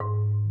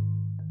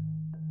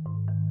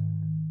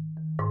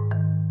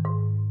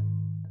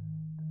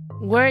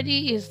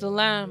Worthy is the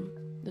Lamb,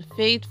 the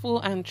faithful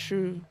and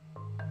true,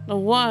 the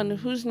one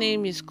whose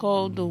name is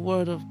called the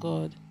Word of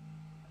God.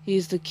 He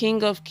is the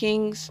King of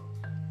kings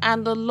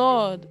and the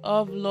Lord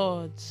of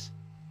lords.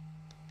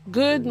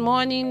 Good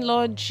morning,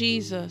 Lord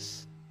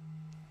Jesus.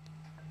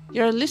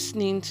 You're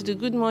listening to the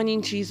Good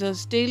Morning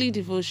Jesus daily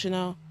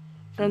devotional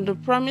from the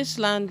Promised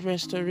Land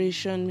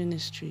Restoration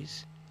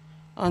Ministries.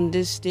 On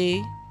this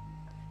day,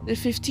 the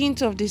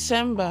 15th of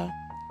December,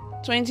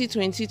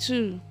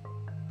 2022,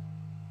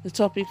 the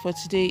topic for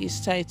today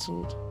is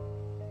titled,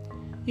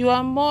 You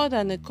Are More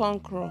Than a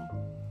Conqueror,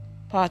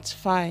 Part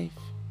 5.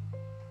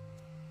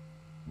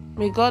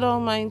 May God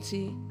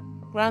Almighty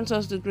grant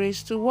us the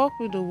grace to walk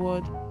with the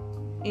Word.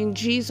 In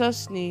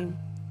Jesus' name,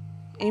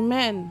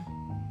 Amen.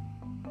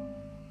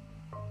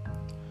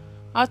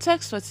 Our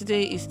text for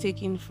today is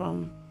taken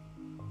from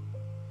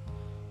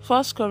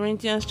 1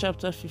 Corinthians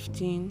chapter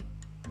 15,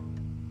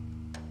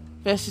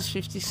 verses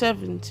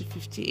 57 to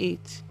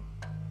 58.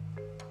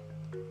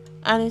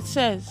 And it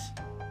says,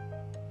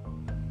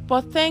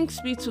 But thanks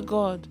be to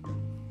God,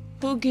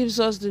 who gives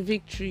us the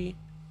victory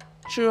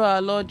through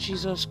our Lord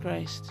Jesus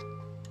Christ.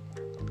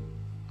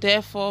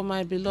 Therefore,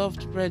 my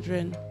beloved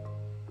brethren,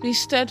 be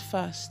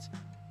steadfast,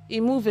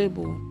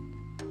 immovable,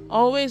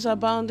 always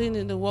abounding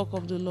in the work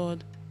of the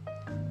Lord,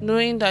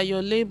 knowing that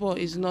your labor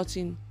is not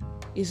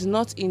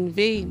in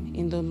vain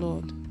in the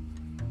Lord.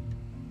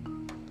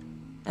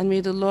 And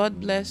may the Lord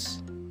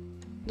bless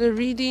the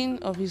reading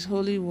of His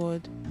holy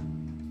word.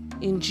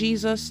 In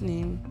Jesus'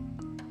 name,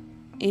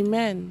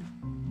 Amen.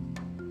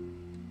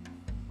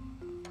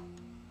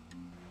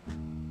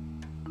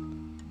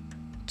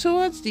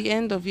 Towards the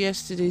end of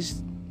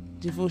yesterday's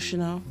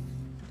devotional,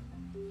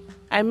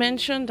 I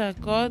mentioned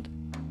that God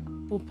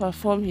will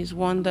perform His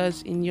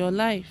wonders in your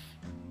life,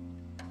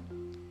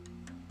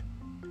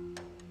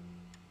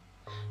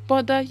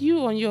 but that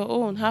you on your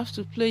own have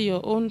to play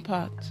your own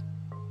part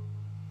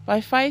by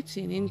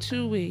fighting in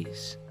two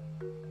ways.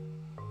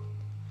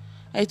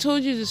 I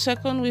told you the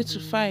second way to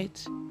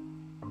fight,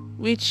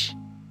 which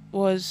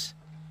was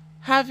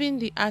having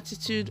the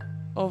attitude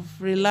of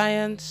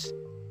reliance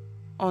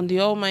on the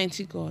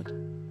Almighty God.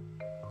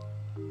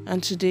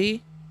 And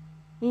today,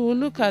 we will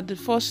look at the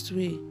first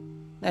way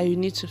that you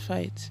need to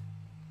fight.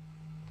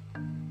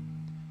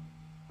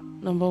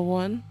 Number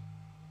 1,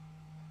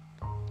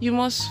 you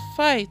must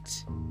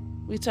fight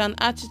with an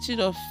attitude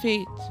of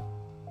faith,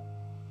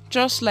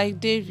 just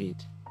like David,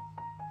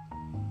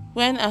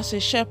 when as a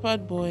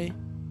shepherd boy,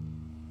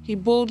 he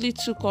boldly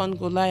took on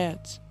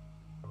Goliath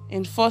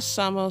in 1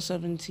 Samuel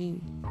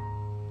 17.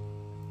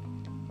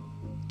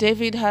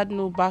 David had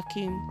no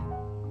backing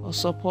or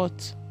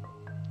support.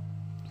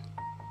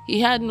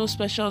 He had no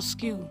special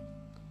skill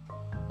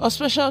or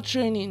special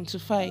training to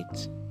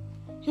fight.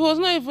 He was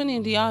not even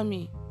in the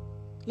army,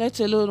 let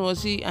alone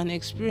was he an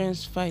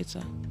experienced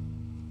fighter.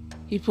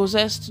 He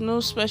possessed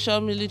no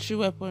special military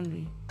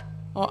weaponry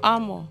or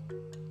armor.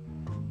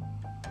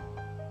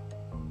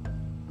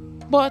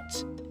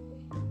 But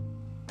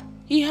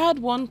he had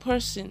one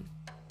person.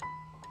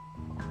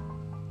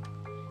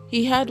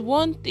 He had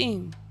one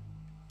thing,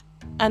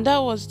 and that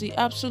was the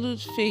absolute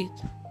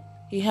faith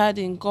he had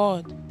in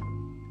God,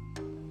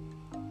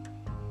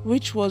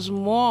 which was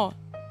more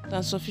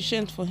than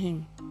sufficient for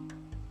him.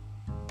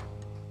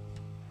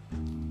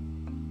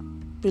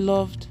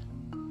 Beloved,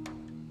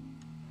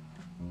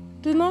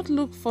 do not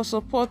look for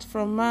support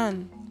from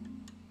man,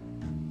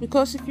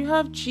 because if you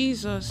have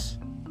Jesus,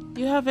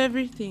 you have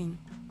everything.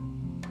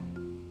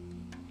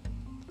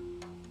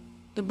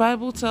 The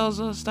Bible tells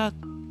us that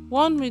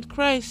one with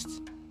Christ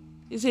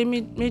is a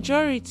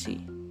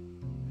majority.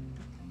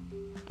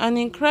 And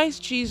in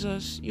Christ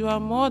Jesus, you are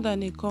more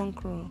than a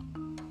conqueror.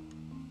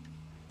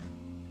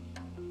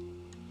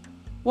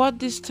 What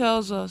this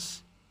tells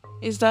us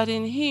is that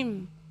in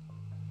Him,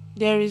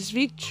 there is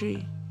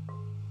victory.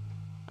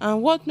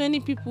 And what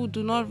many people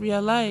do not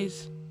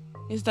realize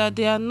is that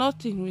they are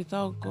nothing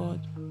without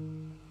God.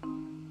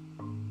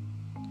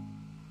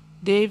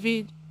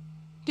 David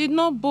did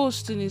not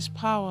boast in his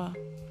power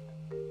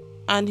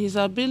and his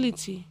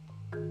ability,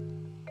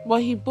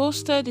 but he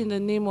boasted in the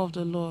name of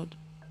the Lord.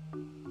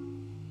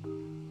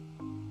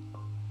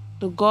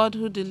 The God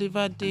who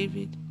delivered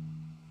David,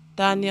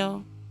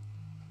 Daniel,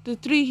 the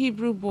 3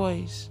 Hebrew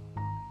boys,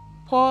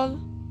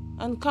 Paul,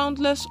 and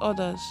countless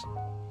others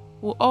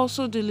will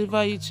also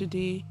deliver you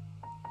today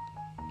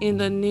in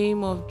the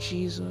name of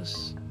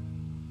Jesus.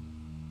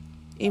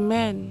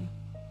 Amen.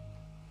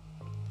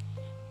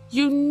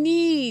 You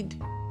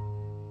need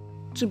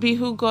to be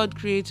who God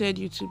created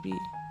you to be.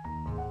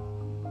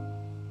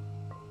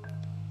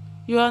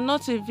 You are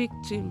not a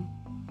victim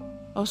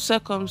of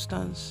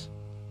circumstance.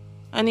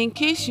 And in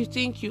case you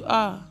think you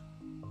are,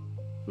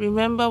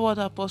 remember what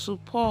Apostle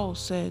Paul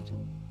said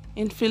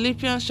in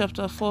Philippians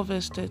chapter 4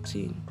 verse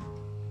 13.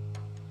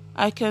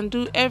 I can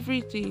do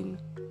everything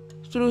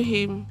through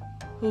Him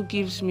who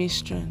gives me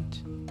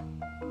strength.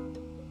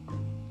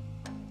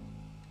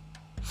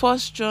 1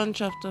 John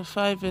chapter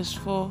 5 verse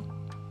 4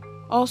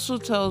 also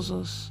tells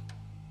us,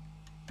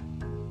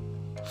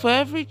 For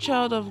every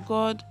child of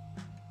God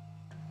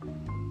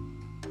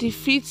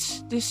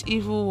defeat this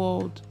evil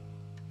world,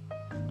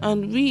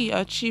 and we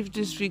achieve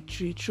this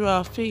victory through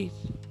our faith.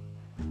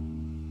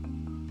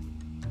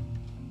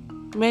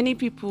 Many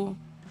people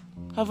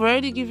have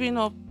already given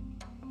up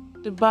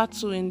the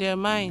battle in their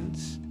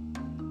minds,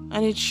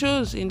 and it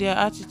shows in their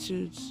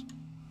attitudes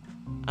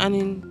and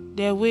in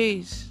their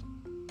ways.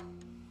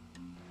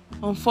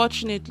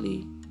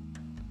 Unfortunately,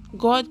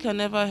 God can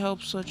never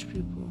help such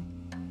people.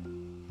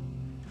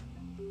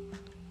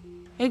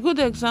 A good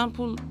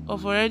example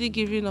of already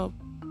giving up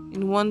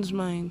in one's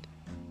mind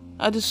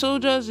are the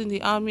soldiers in the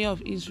army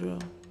of Israel,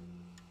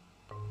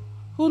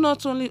 who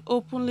not only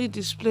openly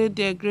displayed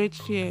their great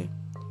fear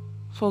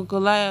for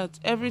Goliath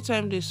every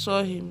time they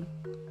saw him,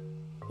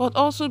 but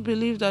also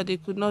believed that they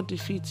could not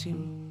defeat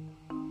him.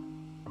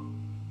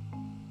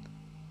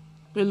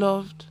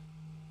 Beloved,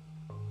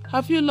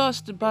 have you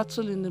lost the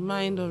battle in the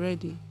mind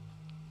already?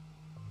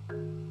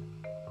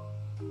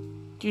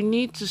 You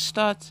need to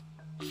start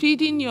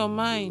feeding your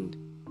mind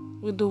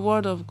with the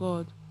Word of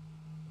God.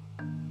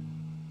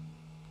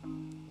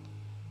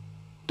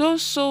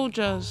 Those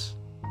soldiers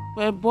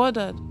were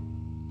bothered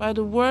by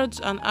the words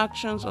and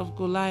actions of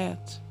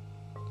Goliath,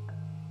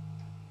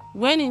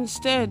 when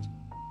instead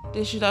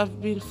they should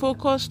have been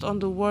focused on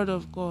the Word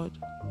of God.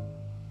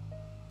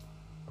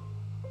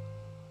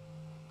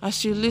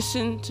 As you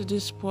listen to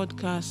this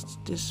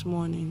podcast this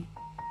morning,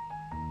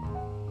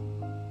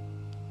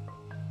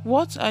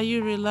 what are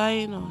you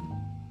relying on?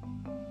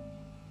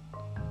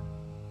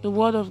 The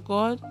Word of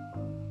God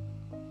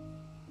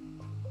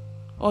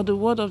or the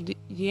word of the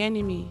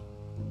enemy?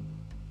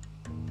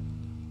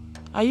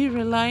 Are you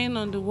relying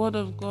on the Word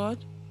of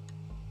God,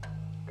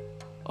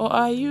 or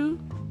are you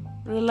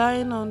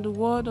relying on the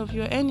word of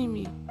your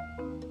enemy?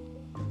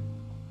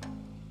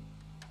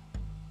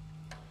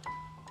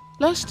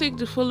 Let's take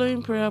the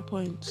following prayer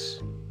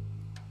points.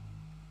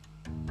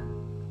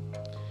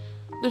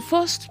 The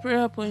first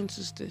prayer point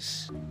is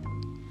this: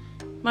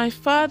 My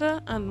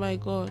Father and my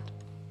God,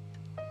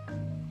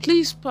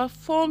 please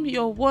perform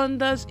your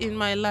wonders in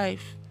my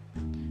life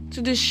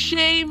to the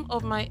shame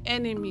of my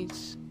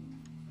enemies.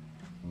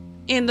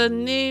 In the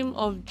name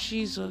of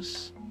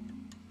Jesus.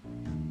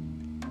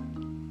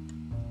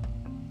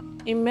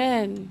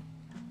 Amen.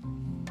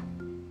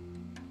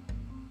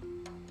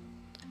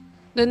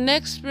 The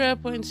next prayer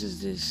point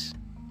is this: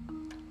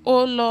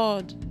 O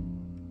Lord,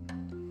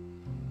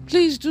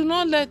 please do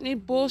not let me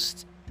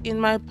boast in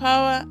my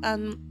power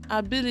and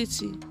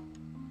ability,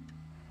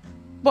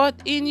 but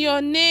in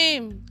your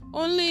name,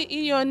 only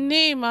in your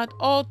name at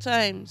all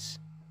times,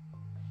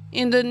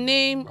 in the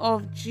name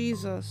of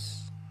Jesus.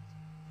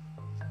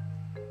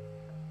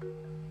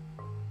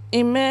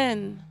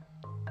 Amen.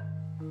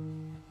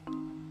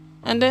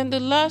 And then the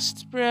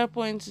last prayer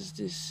point is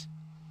this: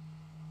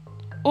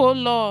 O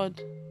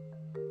Lord,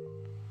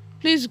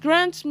 please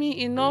grant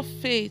me enough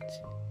faith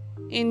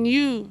in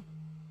you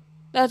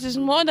that is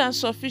more than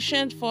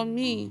sufficient for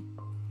me,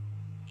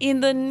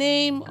 in the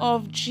name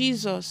of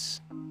Jesus.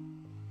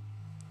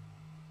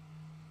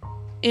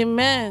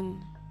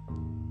 Amen.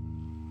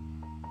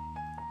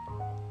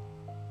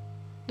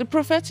 The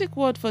prophetic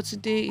word for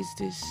today is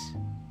this: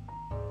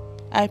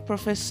 I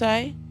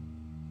prophesy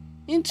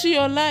into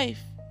your life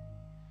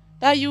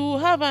that you will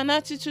have an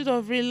attitude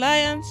of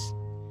reliance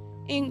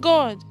in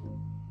God,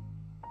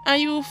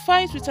 and you will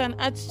fight with an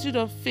attitude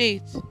of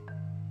faith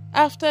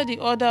after the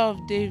order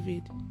of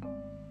David,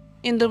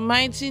 in the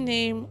mighty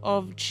name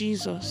of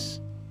Jesus.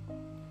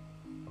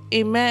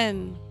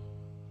 Amen.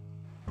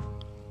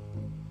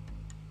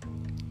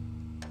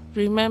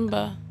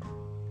 Remember,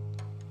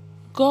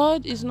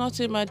 God is not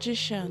a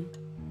magician.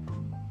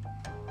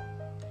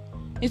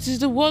 It is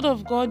the Word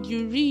of God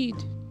you read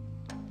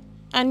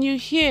and you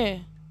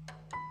hear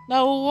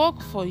that will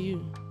work for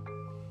you,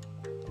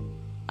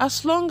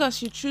 as long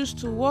as you choose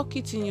to walk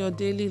it in your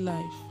daily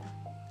life.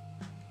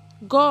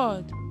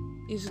 God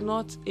is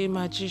not a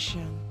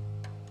magician.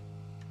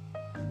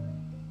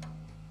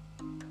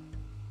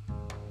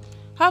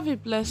 Have a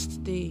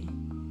blessed day.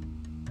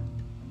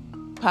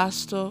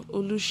 Pastor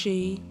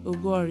Oluseyi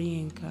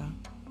Ogoriyenka.